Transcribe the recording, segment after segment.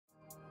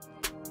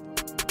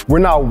We're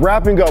now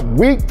wrapping up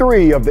week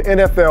 3 of the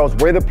NFL's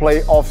Way to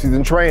Play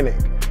offseason training.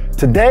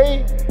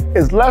 Today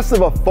is less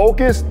of a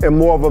focus and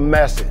more of a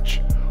message.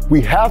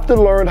 We have to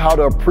learn how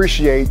to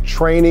appreciate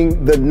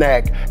training the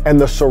neck and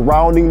the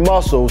surrounding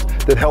muscles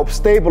that help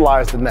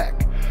stabilize the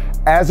neck.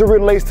 As it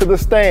relates to the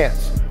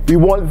stance, we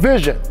want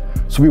vision.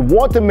 So we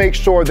want to make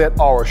sure that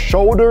our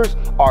shoulders,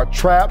 our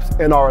traps,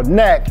 and our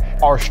neck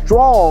are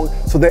strong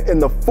so that in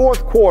the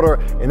fourth quarter,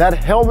 and that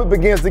helmet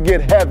begins to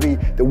get heavy,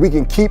 that we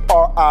can keep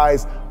our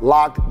eyes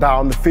locked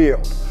down the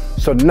field.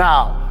 So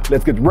now,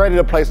 let's get ready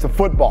to play some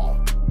football.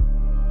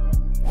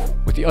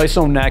 With the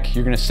ISO neck,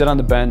 you're gonna sit on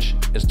the bench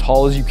as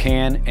tall as you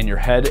can and your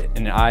head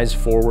and eyes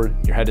forward,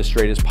 your head as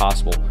straight as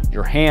possible.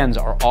 Your hands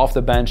are off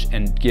the bench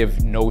and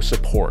give no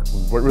support.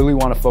 We really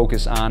wanna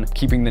focus on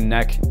keeping the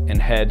neck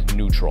and head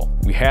neutral.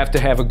 We have to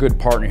have a good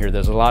partner here.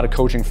 There's a lot of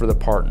coaching for the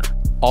partner.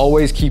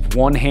 Always keep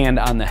one hand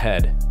on the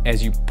head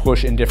as you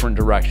push in different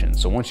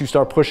directions. So once you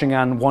start pushing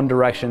on one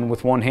direction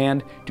with one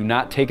hand, do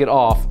not take it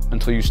off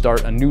until you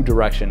start a new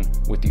direction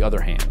with the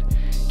other hand.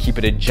 Keep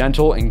it a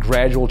gentle and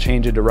gradual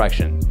change of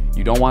direction.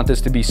 You don't want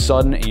this to be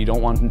sudden and you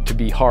don't want it to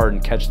be hard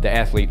and catch the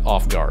athlete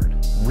off guard.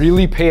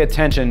 Really pay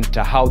attention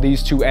to how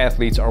these two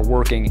athletes are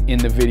working in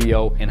the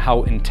video and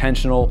how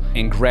intentional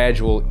and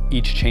gradual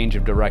each change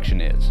of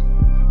direction is.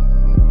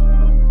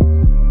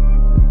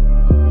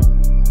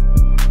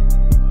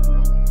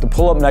 The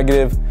pull-up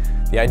negative,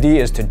 the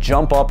idea is to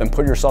jump up and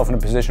put yourself in a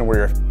position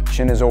where your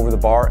chin is over the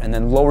bar and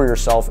then lower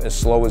yourself as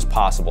slow as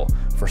possible.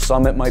 For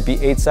some it might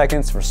be 8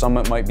 seconds, for some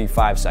it might be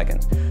 5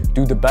 seconds.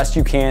 Do the best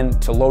you can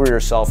to lower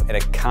yourself at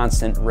a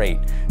constant rate,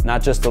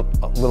 not just a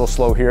little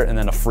slow here and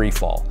then a free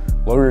fall.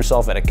 Lower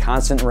yourself at a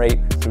constant rate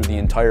through the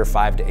entire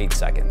 5 to 8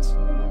 seconds.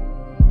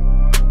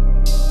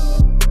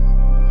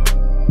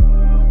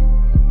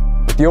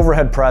 With the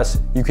overhead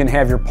press, you can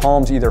have your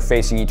palms either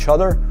facing each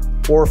other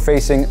or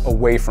facing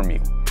away from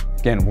you.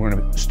 Again, we're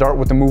gonna start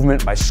with the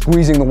movement by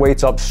squeezing the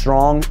weights up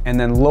strong and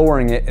then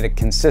lowering it at a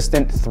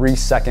consistent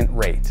 3-second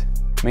rate.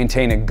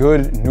 Maintain a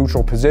good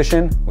neutral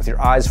position with your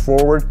eyes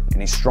forward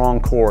and a strong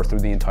core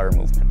through the entire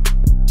movement.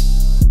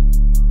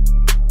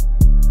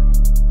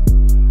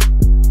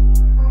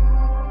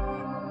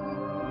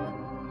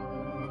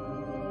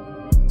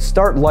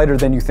 Start lighter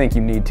than you think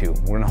you need to.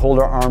 We're gonna hold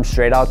our arms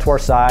straight out to our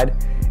side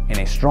in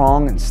a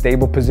strong and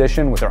stable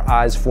position with our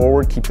eyes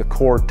forward, keep the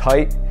core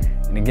tight,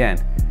 and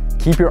again,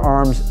 keep your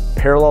arms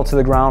parallel to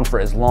the ground for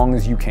as long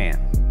as you can.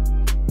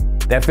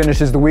 That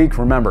finishes the week.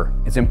 Remember,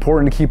 it's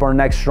important to keep our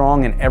neck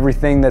strong and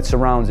everything that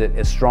surrounds it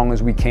as strong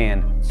as we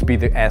can to be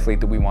the athlete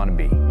that we want to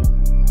be.